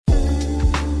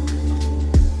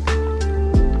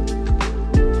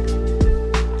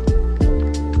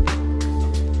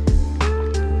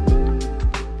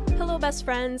best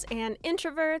friends and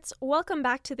introverts. Welcome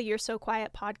back to the You're So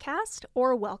Quiet podcast,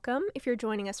 or welcome if you're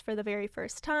joining us for the very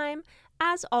first time.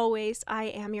 As always, I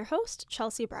am your host,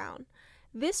 Chelsea Brown.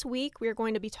 This week, we are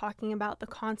going to be talking about the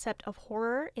concept of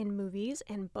horror in movies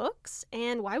and books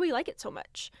and why we like it so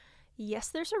much. Yes,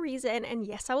 there's a reason, and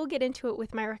yes, I will get into it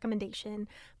with my recommendation.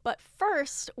 But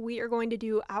first, we are going to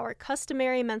do our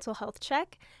customary mental health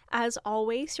check. As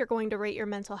always, you're going to rate your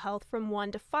mental health from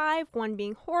 1 to 5, 1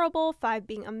 being horrible, 5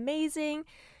 being amazing.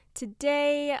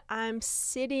 Today, I'm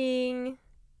sitting...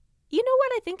 You know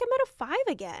what? I think I'm at a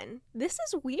 5 again. This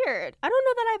is weird. I don't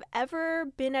know that I've ever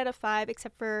been at a 5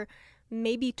 except for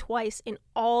maybe twice in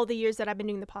all the years that I've been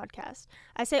doing the podcast.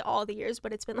 I say all the years,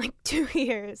 but it's been like 2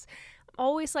 years.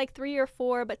 Always like 3 or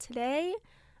 4, but today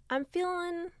I'm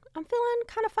feeling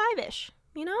kind of 5-ish,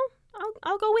 you know?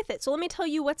 I'll go with it. So let me tell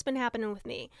you what's been happening with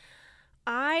me.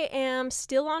 I am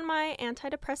still on my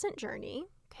antidepressant journey,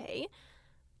 okay?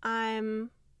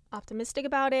 I'm optimistic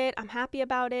about it. I'm happy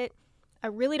about it. I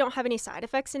really don't have any side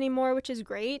effects anymore, which is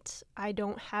great. I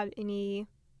don't have any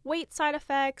weight side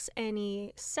effects,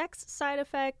 any sex side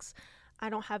effects. I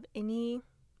don't have any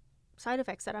side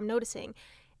effects that I'm noticing,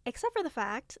 except for the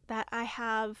fact that I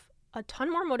have a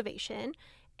ton more motivation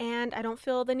and I don't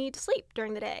feel the need to sleep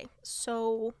during the day.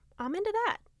 So I'm into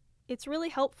that. It's really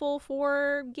helpful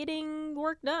for getting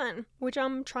work done, which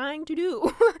I'm trying to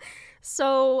do.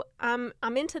 So I'm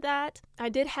into that. I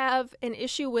did have an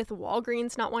issue with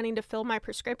Walgreens not wanting to fill my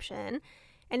prescription.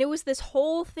 And it was this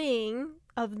whole thing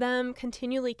of them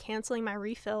continually canceling my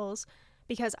refills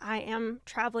because I am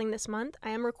traveling this month. I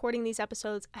am recording these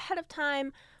episodes ahead of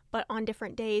time, but on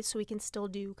different days so we can still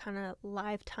do kind of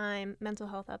live time mental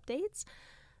health updates.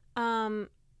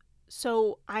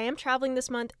 So I am traveling this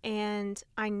month and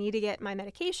I need to get my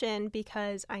medication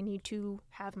because I need to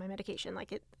have my medication.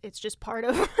 Like it's just part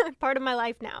of part of my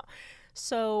life now.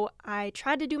 So I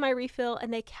tried to do my refill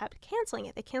and they kept canceling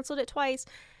it. They canceled it twice.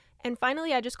 And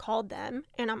finally I just called them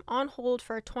and I'm on hold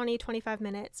for 20-25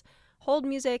 minutes. Hold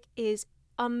music is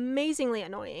amazingly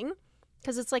annoying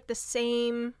because it's like the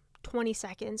same 20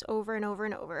 seconds over and over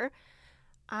and over.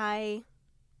 I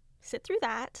sit through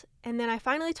that, and then I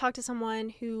finally talk to someone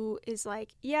who is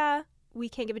like, yeah, we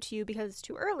can't give it to you because it's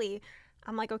too early.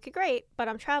 I'm like, okay, great, but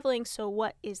I'm traveling, so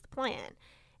what is the plan?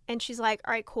 And she's like,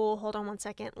 all right, cool, hold on 1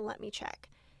 second, let me check.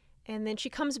 And then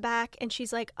she comes back and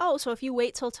she's like, oh, so if you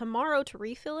wait till tomorrow to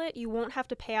refill it, you won't have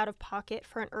to pay out of pocket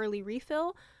for an early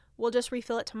refill. We'll just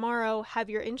refill it tomorrow, have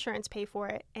your insurance pay for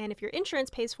it, and if your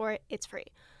insurance pays for it, it's free.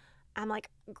 I'm like,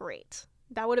 great.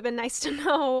 That would have been nice to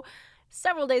know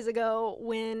several days ago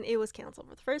when it was canceled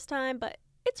for the first time, but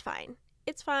it's fine.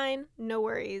 It's fine. No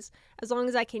worries. As long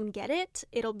as I can get it,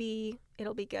 it'll be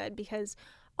good because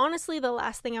honestly, the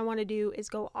last thing I want to do is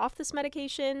go off this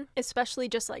medication, especially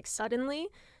just like suddenly.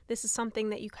 This is something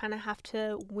that you kind of have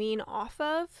to wean off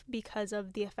of because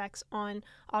of the effects on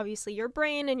obviously your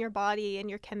brain and your body and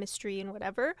your chemistry and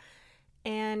whatever.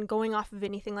 And going off of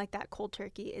anything like that cold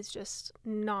turkey is just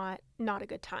not a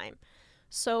good time.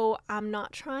 So I'm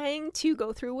not trying to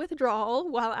go through withdrawal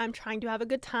while I'm trying to have a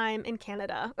good time in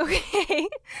Canada, okay?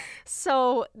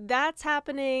 So that's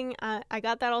happening. I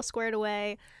got that all squared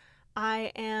away.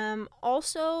 I am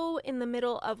also in the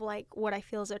middle of like what I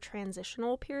feel is a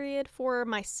transitional period for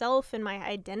myself and my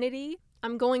identity.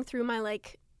 I'm going through my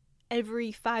like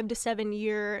every 5 to 7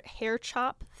 year hair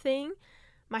chop thing.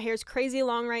 My hair's crazy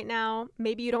long right now.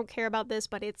 Maybe you don't care about this,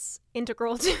 but it's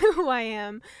integral to who I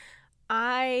am.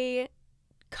 I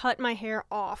cut my hair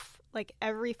off like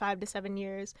every 5 to 7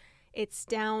 years. It's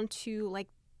down to like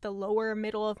the lower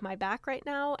middle of my back right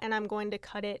now, and I'm going to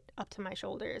cut it up to my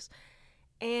shoulders.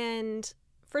 And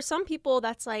for some people,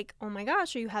 that's like, oh my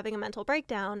gosh, are you having a mental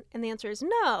breakdown? And the answer is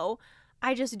no.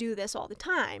 I just do this all the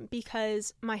time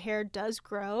because my hair does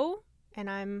grow, and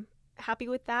I'm happy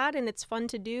with that, and it's fun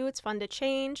to do. It's fun to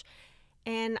change.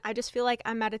 And I just feel like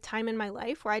I'm at a time in my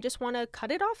life where I just want to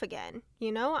cut it off again.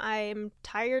 You know, I'm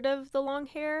tired of the long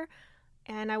hair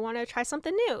and I want to try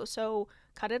something new. So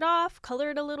cut it off, color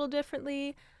it a little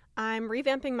differently. I'm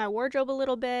revamping my wardrobe a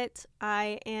little bit.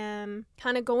 I am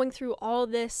kind of going through all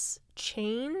this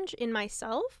change in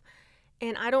myself.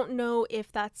 And I don't know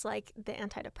if that's like the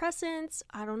antidepressants.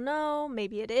 I don't know.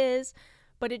 Maybe it is.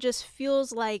 But it just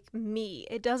feels like me.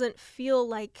 It doesn't feel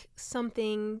like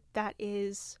something that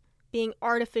is being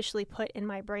artificially put in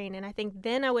my brain. And I think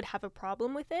then I would have a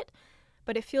problem with it.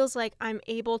 But it feels like I'm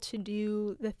able to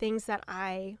do the things that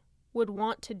I would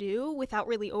want to do without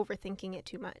really overthinking it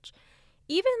too much.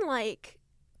 Even like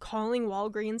calling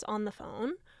Walgreens on the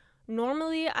phone,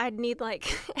 normally I'd need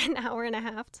like an hour and a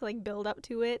half to like build up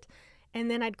to it. And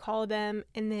then I'd call them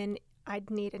and then I'd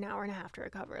need an hour and a half to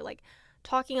recover. Like,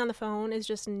 talking on the phone is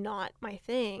just not my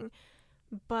thing.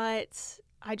 But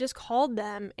I just called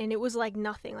them and it was like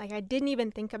nothing. Like, I didn't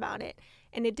even think about it.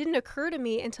 And it didn't occur to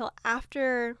me until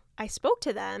after I spoke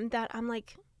to them that I'm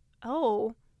like,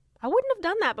 oh, I wouldn't have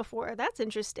done that before. That's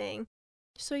interesting.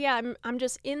 So yeah, I'm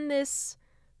just in this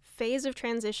phase of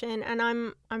transition and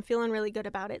I'm feeling really good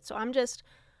about it. So I'm just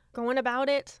going about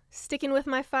it, sticking with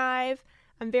my 5.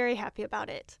 I'm very happy about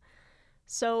it.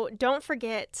 So don't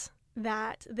forget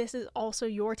that this is also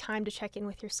your time to check in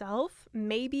with yourself.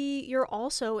 Maybe you're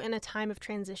also in a time of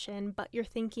transition, but you're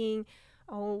thinking,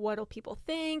 oh, what'll people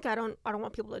think? I don't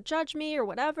want people to judge me or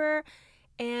whatever.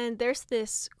 And there's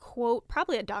this quote,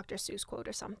 probably a Dr. Seuss quote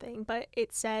or something, but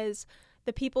it says,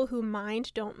 the people who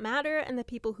mind don't matter and the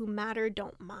people who matter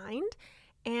don't mind.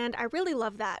 And I really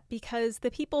love that because the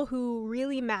people who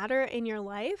really matter in your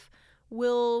life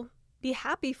will be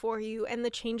happy for you and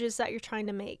the changes that you're trying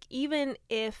to make, even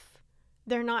if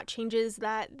they're not changes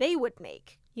that they would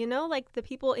make. You know, like the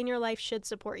people in your life should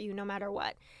support you no matter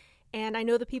what. And I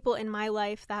know the people in my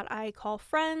life that I call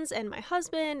friends and my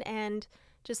husband and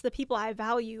just the people I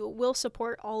value will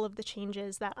support all of the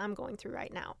changes that I'm going through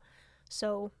right now.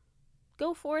 So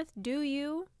go forth, do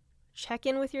you, check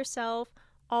in with yourself,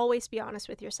 always be honest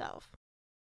with yourself.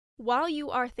 While you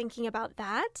are thinking about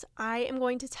that, I am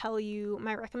going to tell you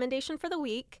my recommendation for the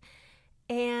week.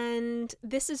 And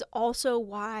this is also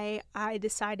why I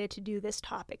decided to do this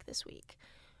topic this week.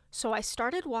 So I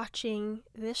started watching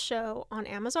this show on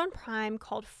Amazon Prime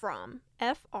called From,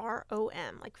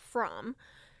 F-R-O-M, like From.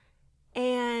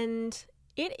 And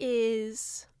it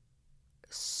is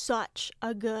such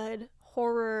a good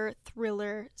horror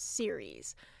thriller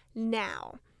series.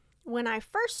 Now, when I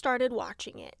first started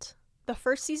watching it, the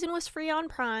first season was free on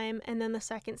Prime, and then the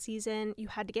second season you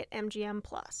had to get MGM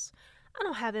Plus. I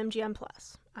don't have MGM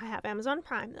Plus. I have Amazon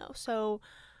Prime though, so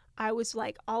I was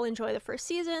like, I'll enjoy the first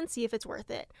season, see if it's worth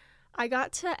it. I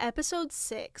got to episode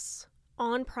 6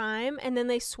 on Prime, and then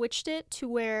they switched it to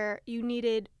where you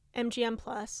needed MGM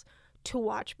Plus to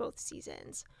watch both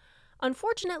seasons.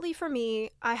 Unfortunately for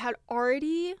me, I had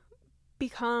already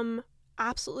become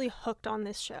absolutely hooked on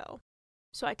this show.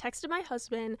 So I texted my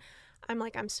husband. I'm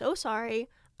like, I'm so sorry.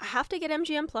 I have to get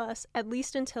MGM Plus at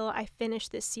least until I finish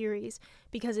this series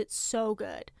because it's so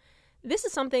good. This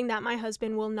is something that my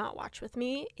husband will not watch with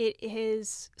me. It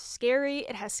is scary.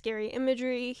 It has scary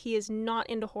imagery. He is not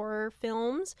into horror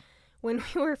films. When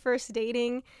we were first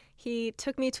dating, he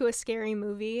took me to a scary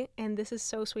movie, and this is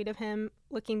so sweet of him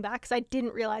looking back because I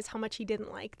didn't realize how much he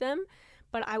didn't like them,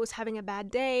 but I was having a bad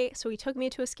day, so he took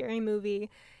me to a scary movie,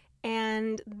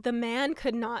 and the man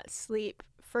could not sleep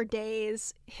for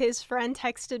days. His friend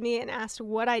texted me and asked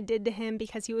what I did to him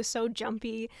because he was so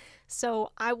jumpy,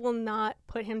 so I will not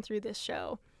put him through this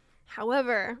show.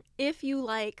 However, if you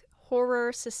like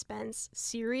horror suspense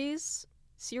series,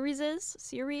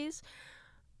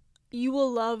 you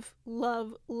will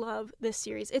love this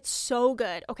series. It's so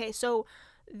good. Okay, so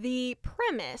the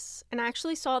premise, and I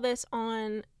actually saw this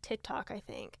on TikTok, I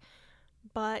think,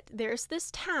 but there's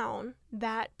this town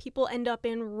that people end up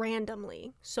in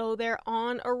randomly. So they're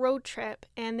on a road trip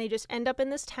and they just end up in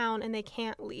this town and they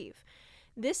can't leave.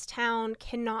 This town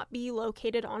cannot be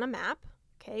located on a map.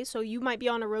 Okay, so you might be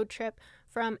on a road trip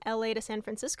from LA to San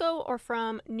Francisco or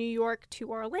from New York to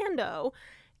Orlando,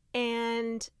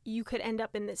 and you could end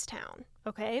up in this town,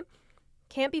 okay?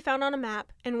 Can't be found on a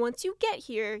map, and once you get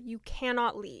here, you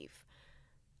cannot leave.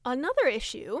 Another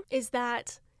issue is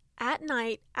that at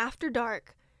night, after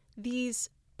dark, these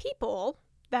people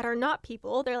that are not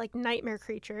people, they're like nightmare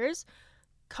creatures,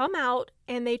 come out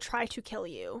and they try to kill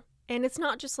you. And it's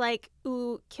not just like,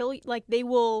 ooh, kill you, like they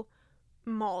will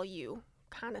maul you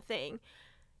kind of thing.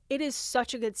 It is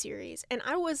such a good series. And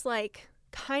I was like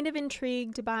kind of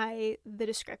intrigued by the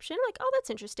description, like, oh, that's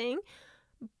interesting,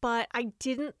 but I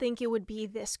didn't think it would be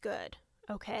this good,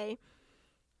 okay?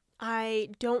 I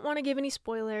don't want to give any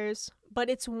spoilers, but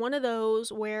it's one of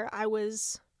those where I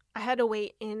had to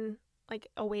wait in like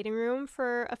a waiting room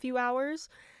for a few hours,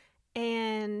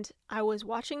 and I was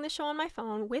watching the show on my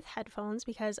phone with headphones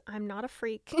because I'm not a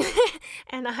freak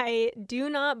and I do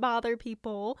not bother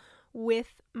people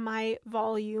with my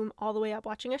volume all the way up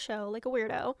watching a show like a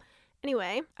weirdo.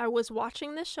 Anyway, I was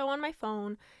watching this show on my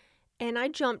phone and I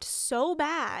jumped so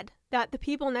bad that the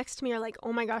people next to me are like,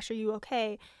 oh my gosh, are you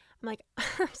okay? I'm like,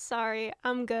 I'm sorry,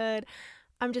 I'm good.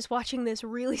 I'm just watching this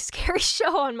really scary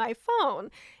show on my phone.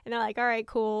 And they're like, all right,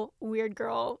 cool, weird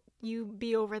girl, you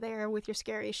be over there with your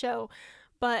scary show.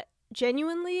 But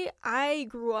genuinely, I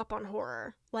grew up on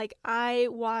horror. Like, I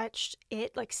watched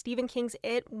It, like Stephen King's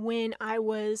It, when I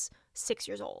was 6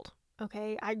 years old.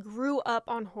 okay? I grew up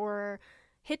on horror.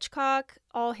 Hitchcock,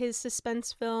 all his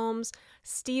suspense films,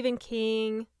 Stephen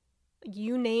King,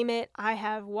 you name it, I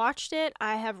have watched it,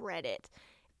 I have read it.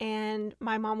 And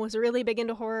my mom was really big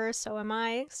into horror, so am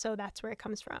I, so that's where it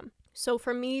comes from. So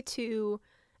for me to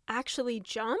actually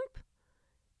jump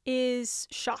is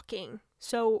shocking.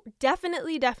 So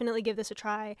definitely give this a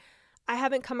try. I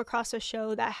haven't come across a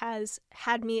show that has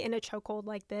had me in a chokehold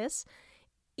like this.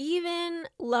 Even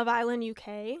Love Island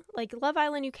UK, like Love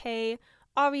Island UK,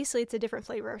 obviously it's a different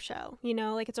flavor of show, you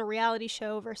know, like it's a reality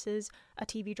show versus a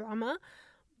TV drama.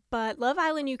 But Love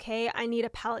Island UK, I need a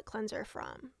palate cleanser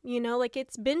from, you know, like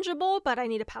it's bingeable, but I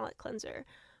need a palate cleanser.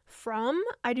 From,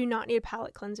 I do not need a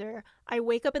palate cleanser. I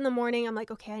wake up in the morning, I'm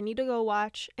like, okay, I need to go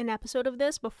watch an episode of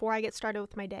this before I get started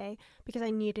with my day because I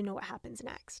need to know what happens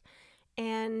next.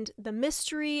 And the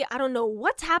mystery, I don't know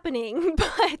what's happening,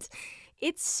 but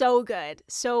it's so good.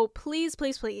 So please,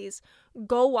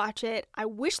 go watch it. I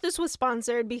wish this was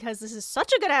sponsored because this is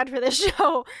such a good ad for this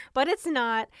show, but it's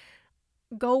not.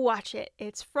 Go watch it.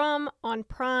 It's on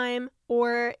Prime,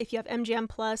 or if you have MGM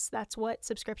Plus, that's what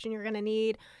subscription you're going to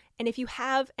need. And if you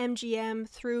have MGM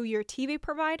through your TV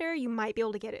provider, you might be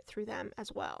able to get it through them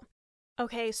as well.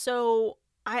 Okay, so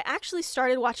I actually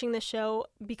started watching this show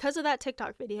because of that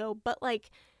TikTok video, but like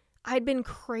I'd been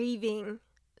craving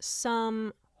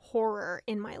some horror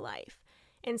in my life.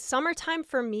 And summertime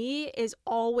for me is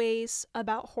always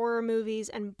about horror movies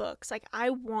and books. Like I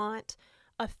want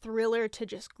a thriller to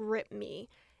just grip me.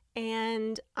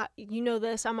 And you know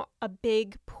this, I'm a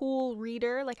big pool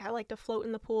reader. Like I like to float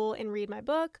in the pool and read my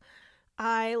book.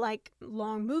 I like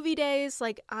long movie days.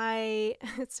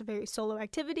 It's a very solo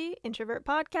activity, introvert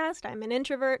podcast. I'm an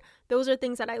introvert. Those are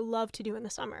things that I love to do in the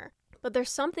summer. But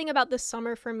there's something about the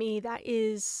summer for me that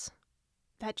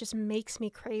just makes me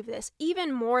crave this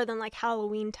even more than like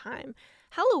Halloween time.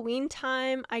 Halloween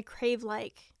time, I crave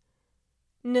like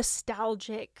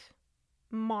nostalgic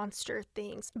monster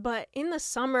things. But in the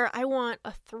summer, I want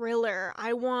a thriller.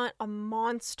 I want a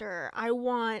monster. I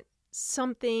want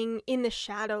something in the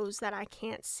shadows that I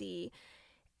can't see.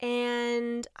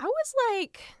 And I was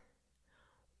like,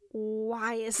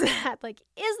 why is that? Like,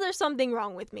 is there something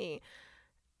wrong with me?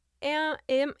 Am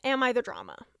I the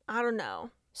drama? I don't know.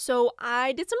 So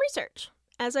I did some research,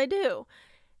 as I do.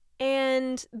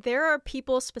 And there are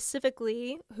people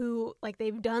specifically who, like,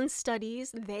 they've done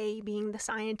studies, they being the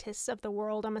scientists of the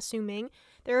world, I'm assuming.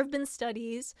 There have been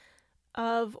studies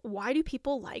of why do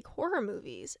people like horror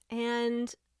movies?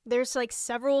 And there's, like,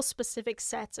 several specific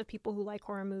sets of people who like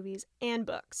horror movies and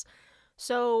books.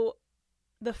 So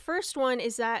the first one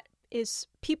is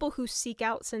people who seek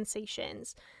out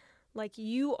sensations. Like,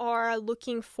 you are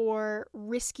looking for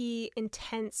risky,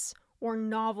 intense, or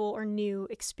novel or new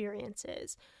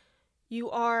experiences. You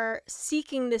are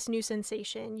seeking this new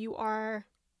sensation. You are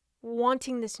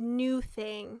wanting this new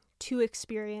thing to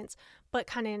experience, but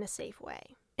kind of in a safe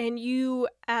way. And you,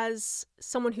 as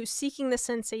someone who's seeking the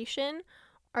sensation,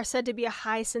 are said to be a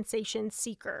high sensation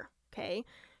seeker, okay?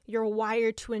 You're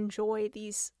wired to enjoy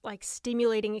these like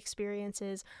stimulating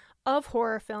experiences of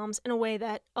horror films in a way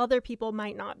that other people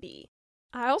might not be.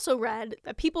 I also read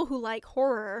that people who like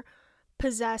horror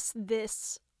possess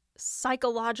this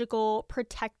psychological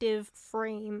protective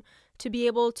frame to be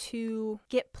able to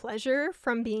get pleasure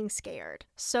from being scared.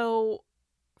 So,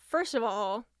 first of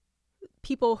all,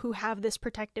 people who have this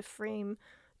protective frame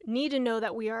need to know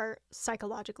that we are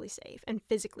psychologically safe and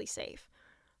physically safe.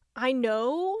 I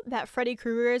know that Freddy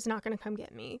Krueger is not going to come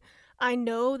get me. I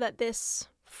know that this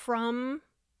from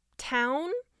town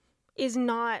is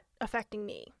not affecting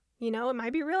me. You know, it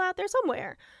might be real out there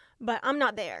somewhere, but I'm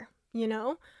not there, you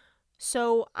know?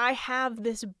 So I have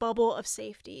this bubble of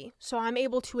safety. So I'm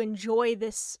able to enjoy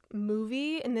this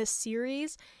movie and this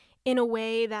series in a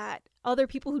way that other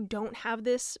people who don't have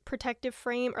this protective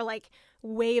frame or like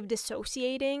way of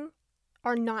dissociating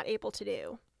are not able to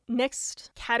do. Next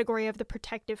category of the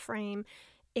protective frame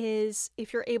is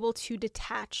if you're able to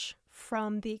detach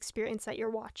from the experience that you're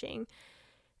watching.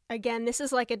 Again, this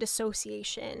is like a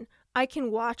dissociation. I can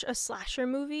watch a slasher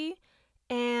movie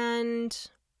and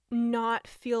not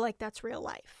feel like that's real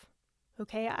life.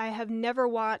 Okay, I have never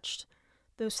watched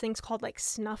those things called like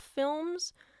snuff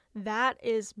films. That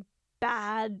is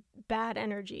bad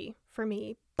energy for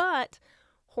me. But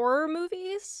horror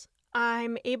movies,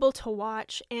 I'm able to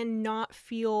watch and not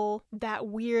feel that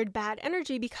weird bad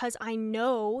energy because I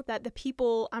know that the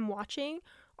people I'm watching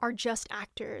are just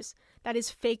actors. That is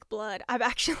fake blood. I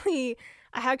actually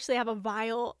have a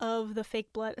vial of the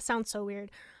fake blood. It sounds so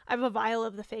weird. I have a vial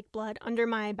of the fake blood under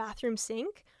my bathroom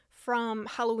sink from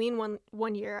Halloween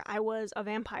one year. I was a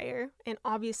vampire, and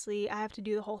obviously I have to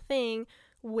do the whole thing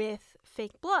with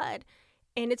fake blood.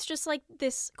 And it's just like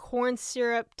this corn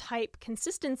syrup type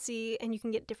consistency, and you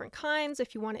can get different kinds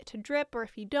if you want it to drip or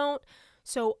if you don't.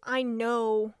 So I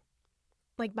know,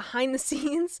 like behind the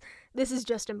scenes, this is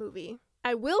just a movie.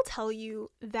 I will tell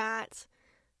you that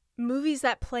movies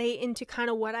that play into kind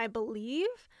of what I believe,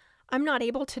 I'm not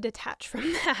able to detach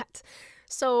from that.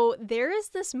 So there is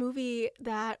this movie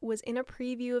that was in a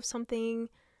preview of something.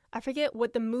 I forget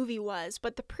what the movie was,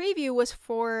 but the preview was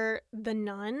for The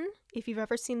Nun. If you've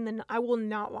ever seen The Nun, I will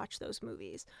not watch those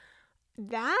movies.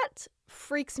 That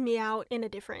freaks me out in a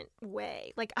different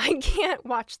way. Like, I can't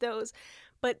watch those.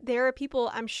 But there are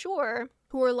people, I'm sure,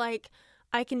 who are like,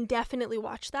 I can definitely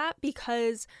watch that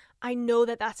because I know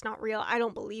that that's not real. I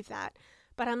don't believe that.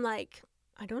 But I'm like,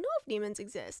 I don't know if demons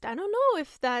exist. I don't know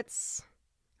if that's...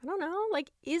 I don't know,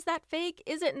 like, is that fake?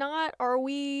 Is it not? Are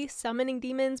we summoning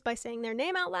demons by saying their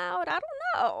name out loud? I don't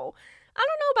know. I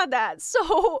don't know about that.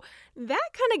 So that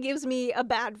kind of gives me a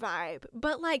bad vibe.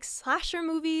 But like slasher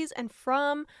movies and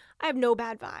From, I have no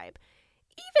bad vibe.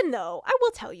 Even though, I will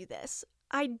tell you this,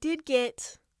 I did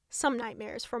get some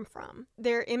nightmares from From.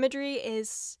 Their imagery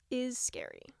is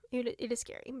scary. It is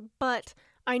scary. But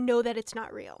I know that it's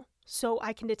not real. So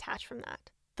I can detach from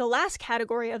that. The last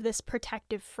category of this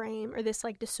protective frame, or this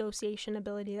like dissociation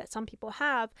ability that some people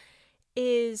have,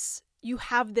 is you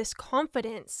have this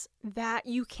confidence that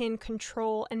you can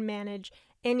control and manage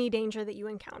any danger that you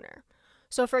encounter.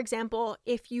 So for example,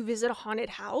 if you visit a haunted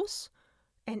house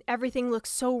and everything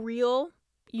looks so real,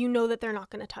 you know that they're not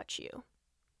going to touch you.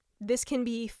 This can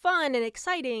be fun and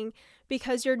exciting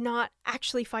because you're not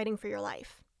actually fighting for your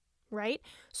life, right?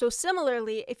 So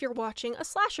similarly, if you're watching a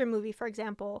slasher movie, for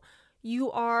example,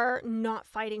 you are not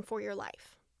fighting for your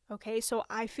life, okay? So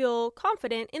I feel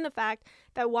confident in the fact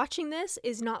that watching this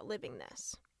is not living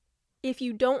this. If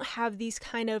you don't have these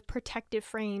kind of protective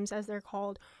frames, as they're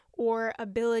called, or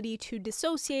ability to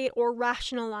dissociate or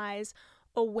rationalize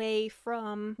away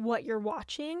from what you're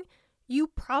watching, you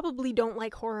probably don't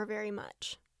like horror very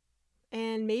much.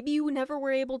 And maybe you never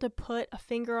were able to put a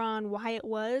finger on why it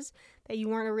was that you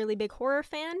weren't a really big horror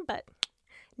fan, but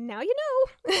now you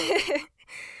know.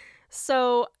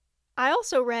 So I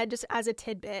also read, just as a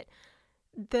tidbit,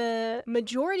 the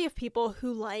majority of people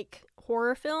who like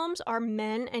horror films are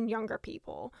men and younger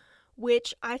people,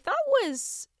 which I thought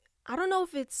was, I don't know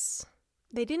if it's,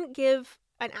 they didn't give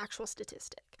an actual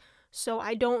statistic. So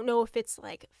I don't know if it's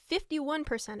like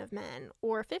 51% of men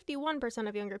or 51%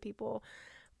 of younger people,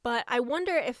 but I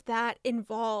wonder if that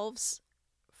involves,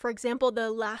 for example,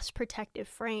 the last protective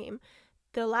frame.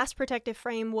 The last protective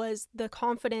frame was the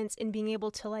confidence in being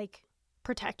able to like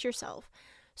protect yourself.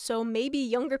 So maybe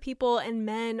younger people and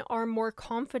men are more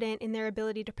confident in their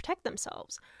ability to protect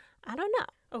themselves. I don't know.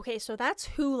 Okay, so that's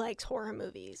who likes horror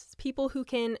movies. It's people who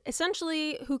can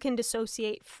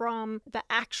dissociate from the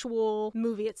actual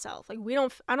movie itself. Like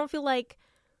I don't feel like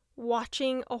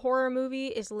watching a horror movie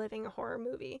is living a horror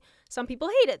movie. Some people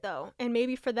hate it though, and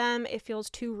maybe for them it feels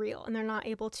too real and they're not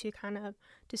able to kind of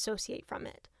dissociate from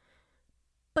it.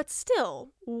 But still,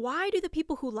 why do the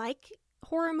people who like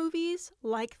horror movies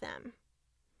like them?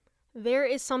 There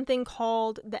is something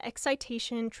called the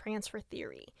excitation transfer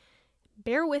theory.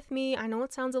 Bear with me, I know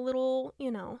it sounds a little,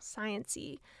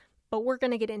 sciencey, but we're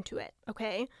going to get into it,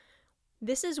 okay?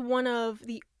 This is one of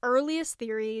the earliest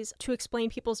theories to explain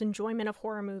people's enjoyment of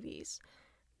horror movies.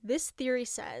 This theory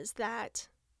says that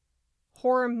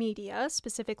horror media,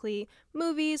 specifically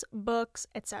movies, books,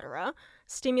 etc.,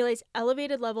 stimulates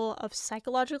elevated level of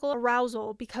psychological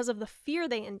arousal because of the fear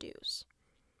they induce.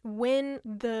 When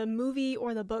the movie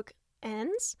or the book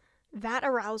ends, that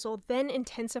arousal then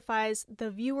intensifies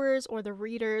the viewers or the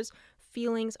readers'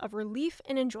 feelings of relief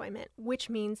and enjoyment, which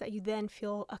means that you then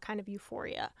feel a kind of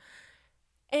euphoria.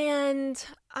 And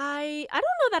I don't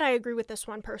know that I agree with this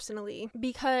one personally,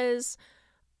 because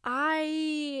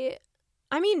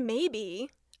I mean, maybe,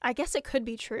 I guess it could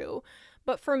be true,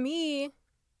 but for me,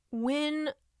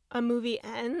 when a movie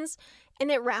ends and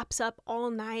it wraps up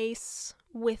all nice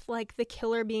with like the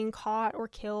killer being caught or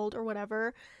killed or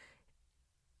whatever,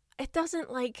 it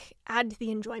doesn't like add to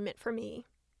the enjoyment for me.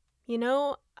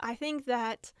 I think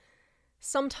that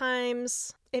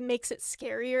sometimes it makes it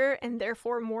scarier and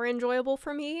therefore more enjoyable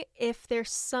for me if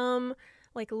there's some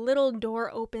like little door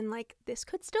open, like this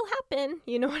could still happen,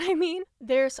 you know what I mean?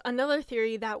 There's another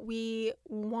theory that we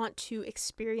want to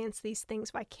experience these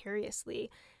things vicariously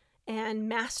and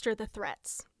master the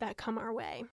threats that come our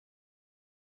way.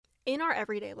 In our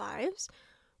everyday lives,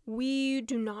 we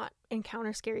do not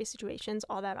encounter scary situations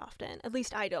all that often. At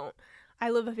least I don't. I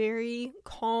live a very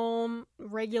calm,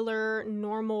 regular,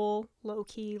 normal,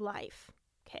 low-key life,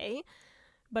 okay?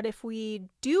 But if we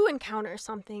do encounter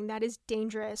something that is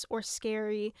dangerous or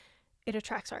scary, it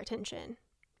attracts our attention.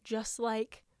 Just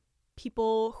like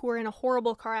people who are in a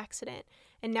horrible car accident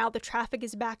and now the traffic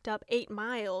is backed up 8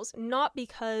 miles, not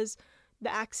because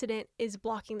the accident is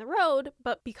blocking the road,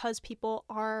 but because people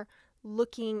are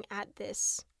looking at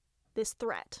this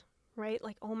threat, right?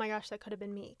 Like, oh my gosh, that could have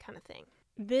been me, kind of thing.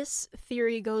 This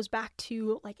theory goes back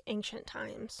to like ancient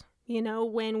times,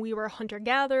 when we were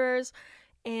hunter-gatherers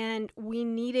and we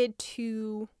needed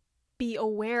to be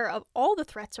aware of all the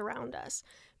threats around us.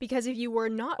 Because if you were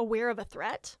not aware of a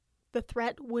threat, the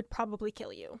threat would probably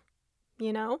kill you,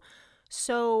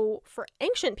 So for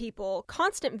ancient people,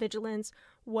 constant vigilance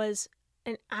was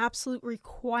an absolute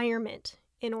requirement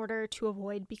in order to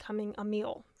avoid becoming a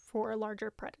meal for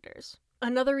larger predators.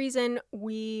 Another reason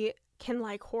we can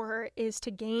like horror is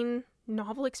to gain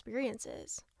novel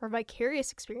experiences or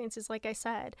vicarious experiences, like I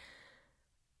said.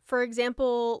 For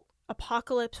example,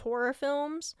 apocalypse horror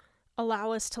films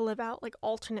allow us to live out like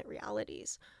alternate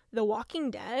realities. The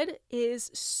Walking Dead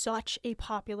is such a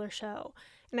popular show.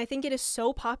 And I think it is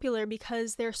so popular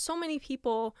because there are so many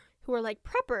people who are like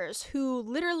preppers who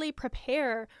literally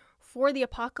prepare for the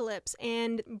apocalypse.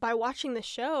 And by watching the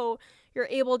show, you're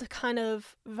able to kind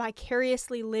of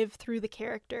vicariously live through the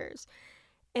characters.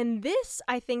 And this,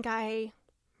 I think I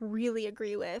really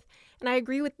agree with. And I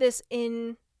agree with this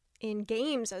in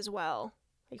games as well.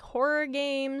 Like horror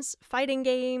games, fighting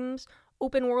games,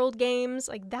 open world games.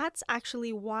 Like that's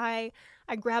actually why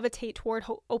I gravitate toward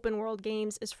open world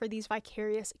games, is for these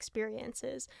vicarious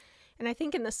experiences. And I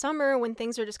think in the summer when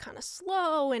things are just kind of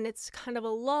slow and it's kind of a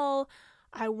lull,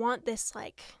 I want this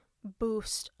like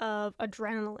boost of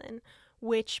adrenaline,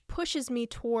 which pushes me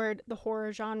toward the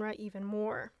horror genre even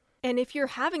more. And if you're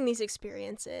having these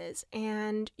experiences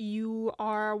and you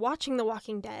are watching The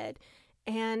Walking Dead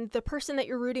and the person that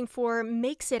you're rooting for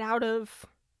makes it out of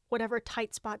whatever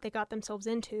tight spot they got themselves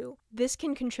into, this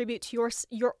can contribute to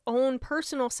your own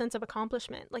personal sense of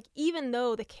accomplishment. Like, even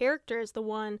though the character is the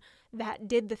one that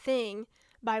did the thing,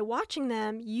 by watching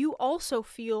them, you also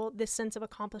feel this sense of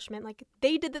accomplishment. Like,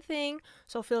 they did the thing,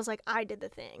 so it feels like I did the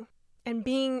thing. And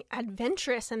being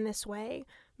adventurous in this way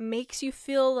makes you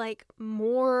feel like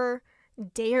more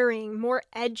daring, more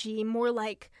edgy, more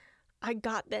like, I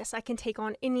got this, I can take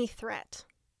on any threat.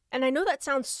 And I know that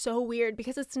sounds so weird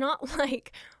because it's not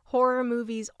like horror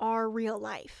movies are real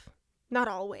life. Not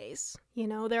always.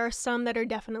 There are some that are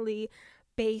definitely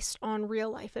based on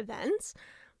real life events.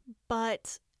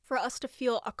 But for us to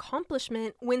feel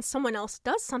accomplishment when someone else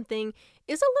does something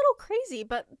is a little crazy.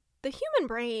 But the human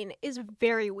brain is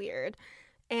very weird.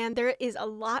 And there is a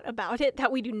lot about it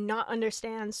that we do not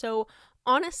understand. So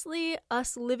honestly,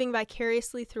 us living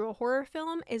vicariously through a horror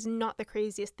film is not the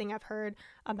craziest thing I've heard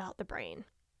about the brain.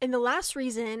 And the last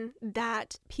reason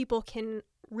that people can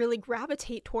really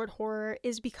gravitate toward horror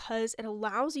is because it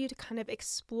allows you to kind of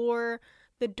explore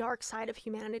the dark side of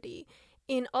humanity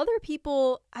in other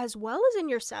people as well as in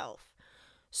yourself.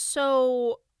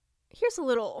 So here's a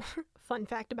little fun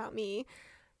fact about me.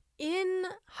 In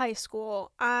high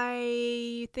school,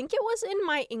 I think it was in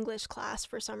my English class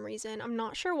for some reason, I'm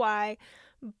not sure why,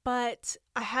 but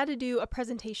I had to do a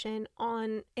presentation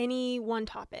on any one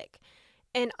topic.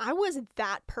 And I was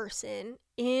that person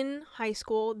in high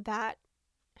school that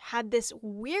had this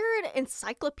weird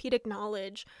encyclopedic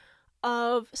knowledge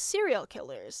of serial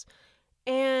killers.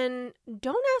 And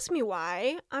don't ask me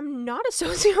why. I'm not a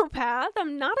sociopath.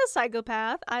 I'm not a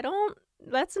psychopath.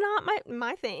 That's not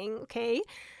my thing, okay?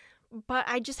 But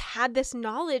I just had this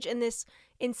knowledge and this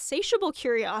insatiable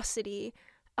curiosity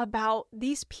about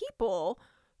these people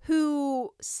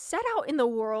who set out in the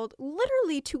world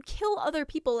literally to kill other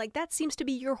people. Like, that seems to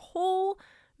be your whole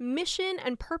mission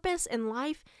and purpose in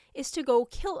life, is to go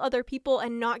kill other people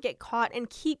and not get caught and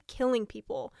keep killing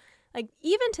people. Like,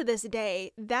 even to this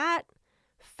day, that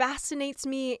fascinates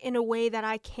me in a way that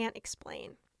I can't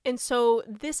explain. And so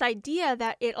this idea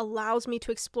that it allows me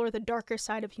to explore the darker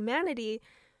side of humanity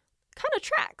kind of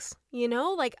tracks,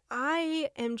 Like, I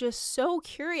am just so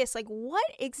curious, like, what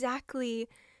exactly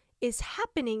is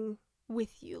happening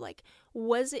with you? Like,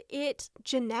 was it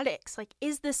genetics? Like,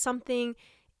 is this something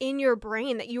in your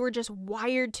brain that you were just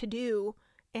wired to do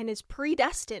and is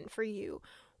predestined for you?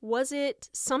 Was it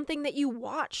something that you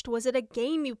watched? Was it a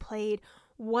game you played?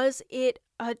 Was it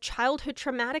a childhood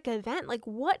traumatic event? Like,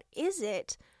 what is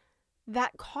it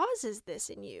that causes this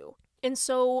in you? And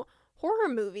so horror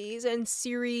movies and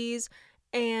series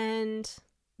and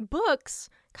books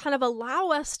kind of allow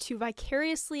us to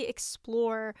vicariously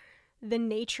explore the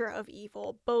nature of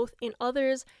evil, both in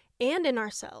others and in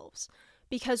ourselves.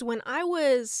 Because when I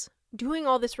was doing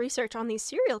all this research on these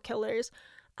serial killers,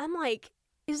 I'm like,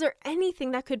 is there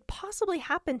anything that could possibly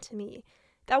happen to me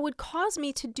that would cause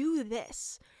me to do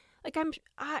this? Like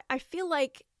I feel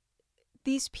like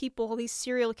these people, these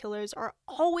serial killers, are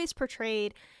always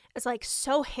portrayed as like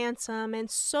so handsome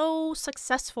and so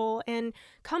successful and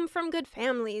come from good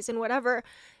families and whatever.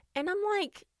 And I'm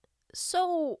like,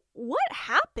 so what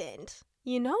happened?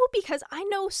 Because I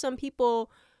know some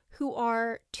people who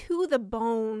are to the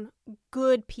bone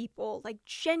good people, like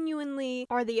genuinely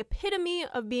are the epitome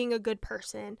of being a good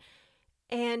person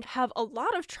and have a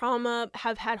lot of trauma,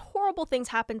 have had horrible things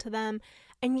happen to them,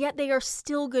 and yet they are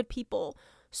still good people.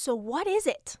 So what is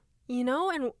it?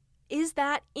 And is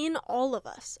that in all of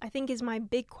us? I think is my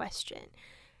big question.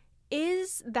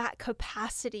 Is that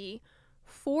capacity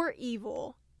for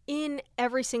evil in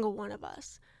every single one of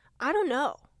us? I don't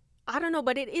know,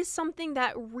 but it is something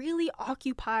that really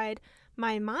occupied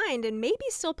my mind and maybe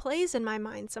still plays in my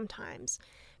mind sometimes.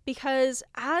 Because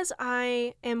as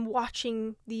I am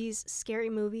watching these scary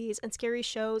movies and scary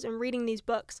shows and reading these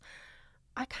books,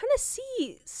 I kind of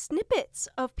see snippets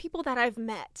of people that I've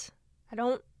met. I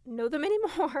don't know them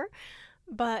anymore,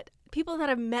 but people that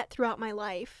I've met throughout my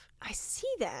life, I see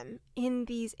them in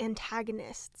these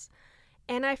antagonists.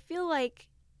 And I feel like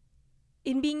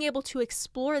in being able to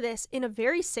explore this in a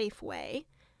very safe way,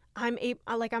 I'm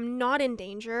not in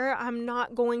danger. I'm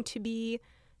not going to be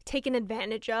taken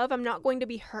advantage of. I'm not going to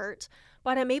be hurt,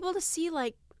 but I'm able to see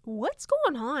like what's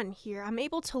going on here. I'm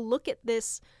able to look at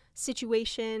this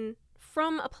situation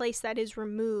from a place that is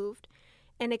removed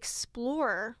and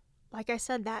explore, like I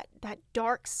said, that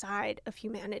dark side of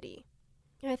humanity.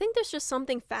 And I think there's just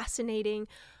something fascinating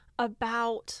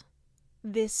about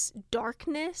this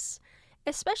darkness,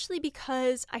 especially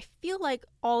because I feel like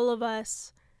all of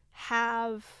us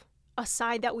have a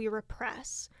side that we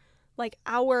repress, like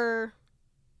our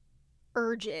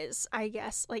urges, I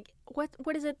guess. Like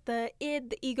what is it? The id,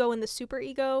 the ego, and the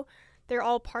superego, they're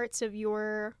all parts of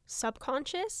your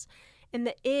subconscious, and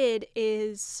the id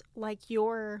is like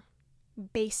your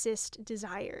basest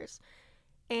desires.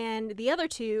 And the other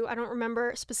two, I don't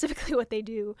remember specifically what they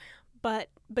do, but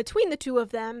between the two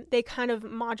of them, they kind of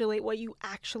modulate what you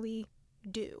actually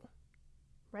do,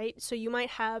 right? So you might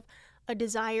have a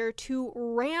desire to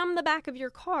ram the back of your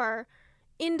car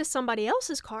into somebody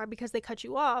else's car because they cut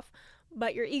you off,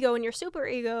 but your ego and your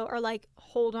superego are like,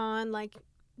 hold on, like,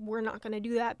 we're not going to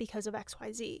do that because of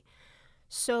XYZ.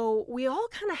 So we all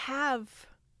kind of have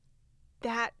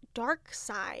that dark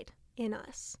side in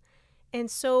us. And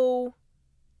so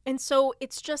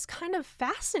it's just kind of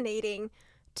fascinating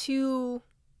to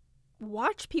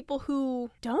watch people who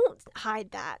don't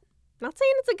hide that. Not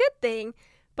saying it's a good thing,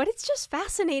 but it's just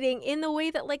fascinating in the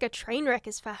way that like a train wreck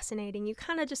is fascinating. You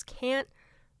kind of just can't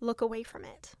look away from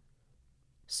it.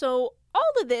 So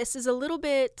all of this is a little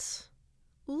bit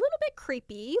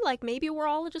creepy. Like maybe we're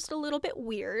all just a little bit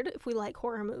weird if we like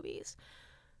horror movies.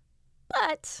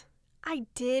 But I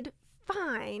did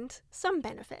find some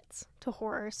benefits to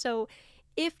horror. So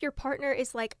if your partner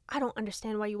is like, I don't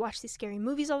understand why you watch these scary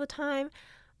movies all the time,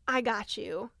 I got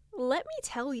you. Let me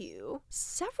tell you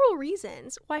several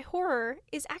reasons why horror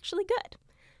is actually good.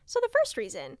 So the first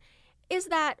reason is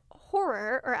that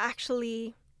horror, or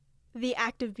actually the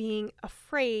act of being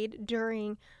afraid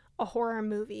during a horror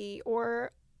movie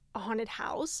or a haunted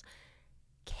house,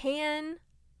 can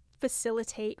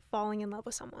facilitate falling in love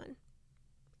with someone.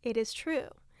 It is true.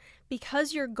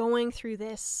 Because you're going through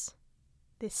this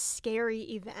scary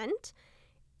event,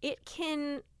 it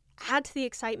can add to the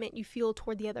excitement you feel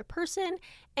toward the other person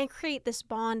and create this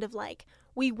bond of like,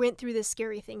 we went through this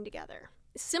scary thing together.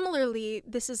 Similarly,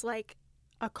 this is like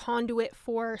a conduit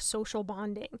for social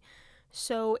bonding.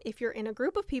 So if you're in a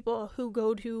group of people who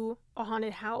go to a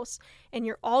haunted house and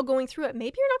you're all going through it,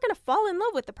 maybe you're not going to fall in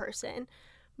love with the person,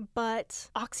 but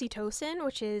oxytocin,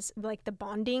 which is like the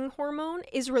bonding hormone,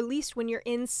 is released when you're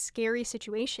in scary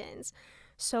situations.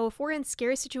 So if we're in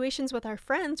scary situations with our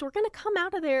friends, we're going to come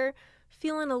out of there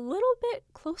feeling a little bit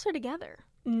closer together.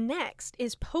 Next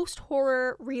is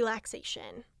post-horror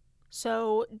relaxation.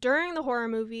 So during the horror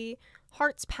movie,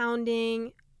 heart's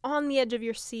pounding, on the edge of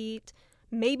your seat,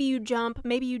 maybe you jump,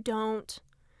 maybe you don't.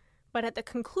 But at the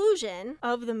conclusion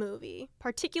of the movie,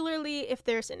 particularly if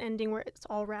there's an ending where it's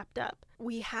all wrapped up,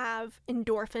 we have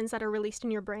endorphins that are released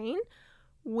in your brain,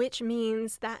 which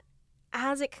means that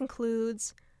as it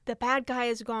concludes, the bad guy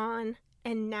is gone,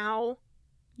 and now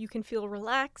you can feel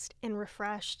relaxed and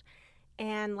refreshed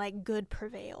and like good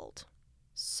prevailed.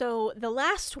 So the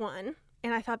last one,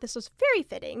 and I thought this was very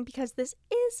fitting because this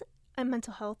is a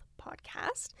mental health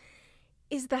podcast,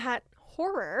 is that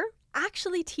horror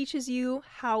actually teaches you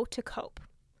how to cope.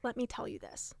 Let me tell you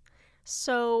this.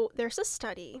 So there's a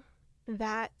study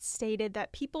that stated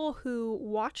that people who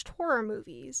watched horror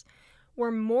movies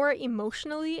were more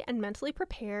emotionally and mentally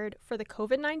prepared for the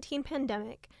COVID-19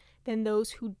 pandemic than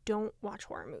those who don't watch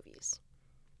horror movies.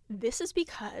 This is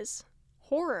because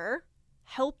horror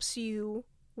helps you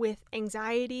with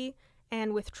anxiety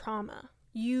and with trauma.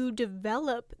 You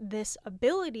develop this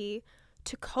ability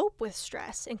to cope with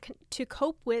stress and to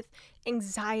cope with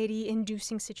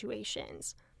anxiety-inducing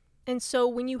situations. And so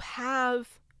when you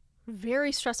have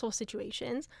very stressful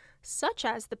situations, such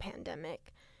as the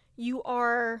pandemic, you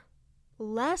are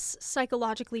less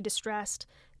psychologically distressed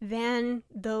than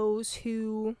those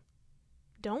who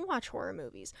don't watch horror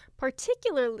movies,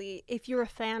 particularly if you're a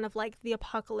fan of like the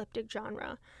apocalyptic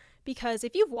genre. Because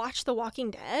if you've watched The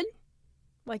Walking Dead,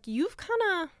 like you've kind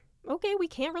of, okay, we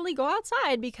can't really go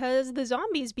outside because the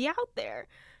zombies be out there.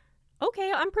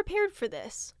 Okay, I'm prepared for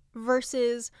this.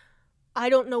 Versus, I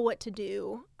don't know what to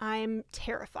do. I'm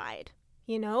terrified,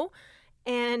 you know?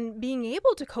 And being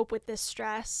able to cope with this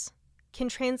stress can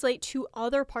translate to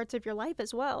other parts of your life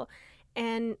as well.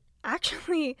 And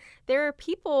actually, there are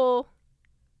people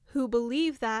who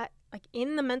believe that, like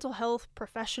in the mental health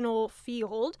professional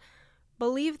field,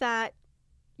 believe that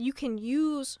you can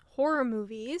use horror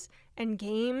movies and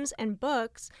games and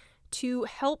books to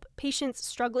help patients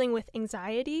struggling with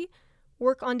anxiety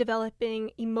work on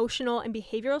developing emotional and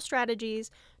behavioral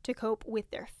strategies to cope with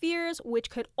their fears, which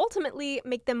could ultimately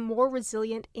make them more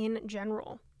resilient in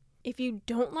general. If you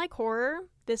don't like horror,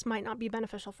 this might not be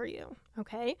beneficial for you,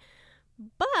 okay?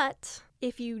 But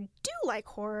if you do like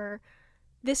horror,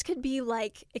 this could be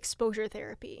like exposure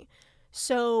therapy.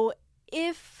 So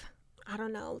if, I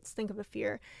don't know, let's think of a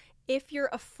fear. If you're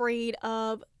afraid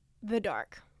of the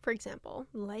dark, for example,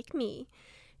 like me,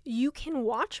 you can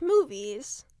watch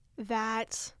movies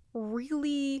that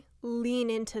really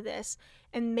lean into this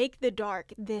and make the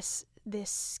dark this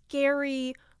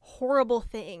scary, horrible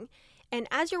thing. And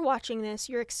as you're watching this,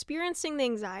 you're experiencing the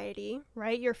anxiety,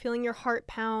 right? You're feeling your heart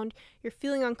pound, you're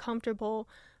feeling uncomfortable,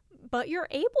 but you're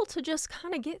able to just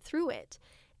kind of get through it.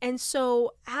 And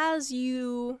so as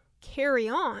you carry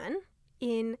on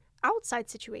in outside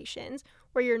situations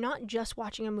where you're not just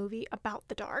watching a movie about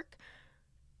the dark,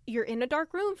 you're in a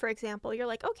dark room, for example, you're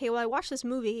like, okay, well, I watched this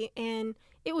movie and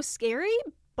it was scary,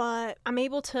 but I'm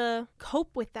able to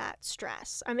cope with that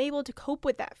stress. I'm able to cope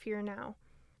with that fear now.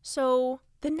 So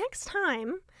the next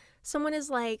time someone is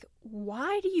like,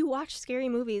 why do you watch scary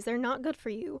movies? They're not good for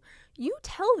you. You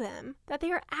tell them that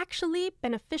they are actually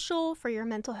beneficial for your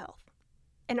mental health.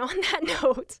 And on that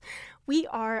note, we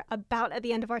are about at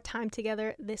the end of our time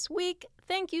together this week.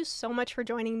 Thank you so much for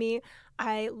joining me.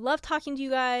 I love talking to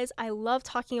you guys. I love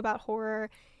talking about horror.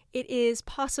 It is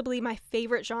possibly my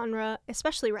favorite genre,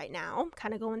 especially right now,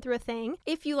 kind of going through a thing.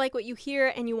 If you like what you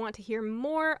hear and you want to hear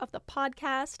more of the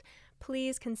podcast,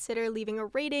 please consider leaving a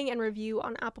rating and review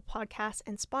on Apple Podcasts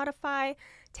and Spotify. It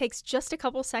takes just a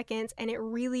couple seconds and it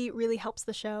really, really helps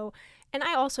the show. And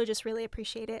I also just really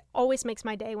appreciate it. Always makes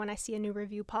my day when I see a new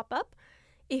review pop up.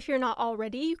 If you're not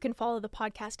already, you can follow the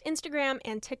podcast Instagram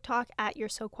and TikTok at You're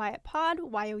So Quiet Pod,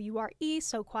 YOURE,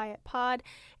 So Quiet Pod.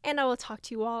 And I will talk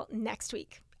to you all next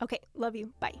week. Okay, love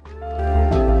you. Bye.